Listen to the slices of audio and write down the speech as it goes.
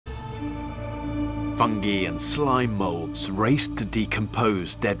fungi and slime molds race to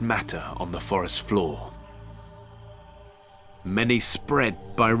decompose dead matter on the forest floor. Many spread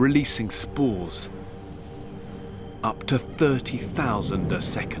by releasing spores, up to 30,000 a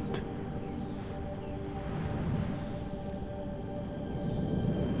second.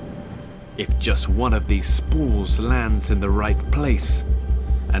 If just one of these spores lands in the right place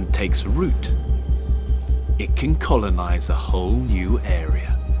and takes root, it can colonize a whole new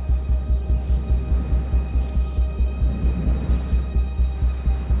area.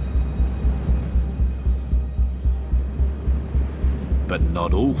 But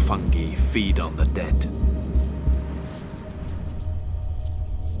not all fungi feed on the dead.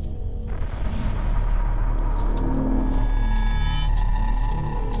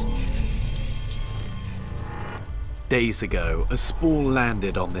 Days ago, a spore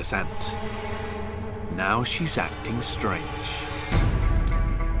landed on this ant. Now she's acting strange.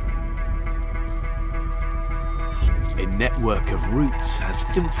 A network of roots has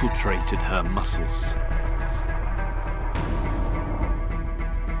infiltrated her muscles.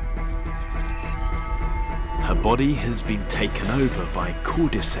 Her body has been taken over by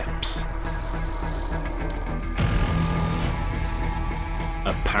cordyceps,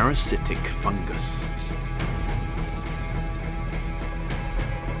 a parasitic fungus.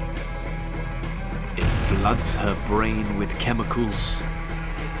 It floods her brain with chemicals,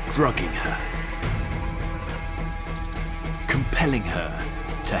 drugging her, compelling her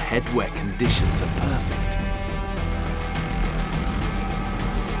to head where conditions are perfect.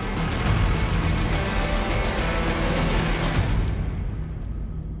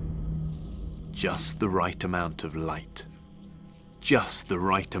 Just the right amount of light, just the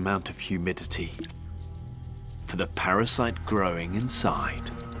right amount of humidity for the parasite growing inside.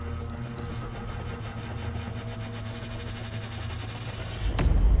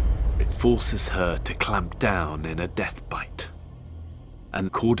 It forces her to clamp down in a death bite,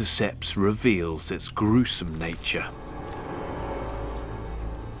 and cordyceps reveals its gruesome nature.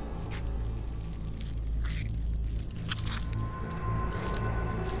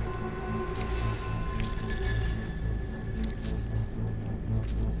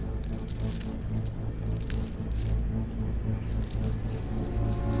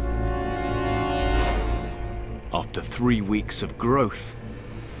 After 3 weeks of growth,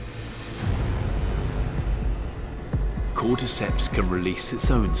 cordyceps can release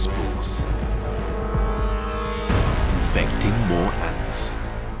its own spores, infecting more ants,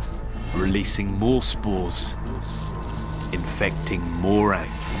 releasing more spores, infecting more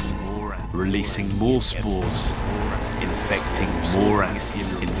ants, releasing more spores, infecting more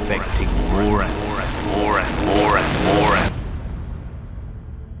ants, infecting more ants, more ants.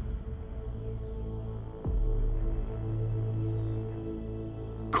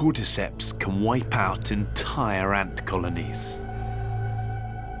 Cordyceps can wipe out entire ant colonies.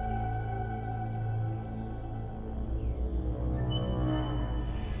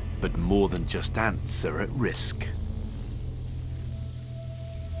 But more than just ants are at risk.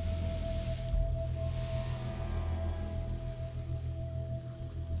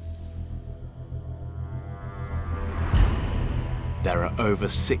 There are over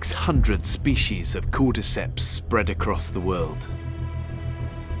 600 species of cordyceps spread across the world.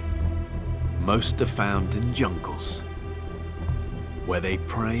 Most are found in jungles, where they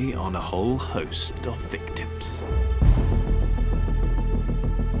prey on a whole host of victims.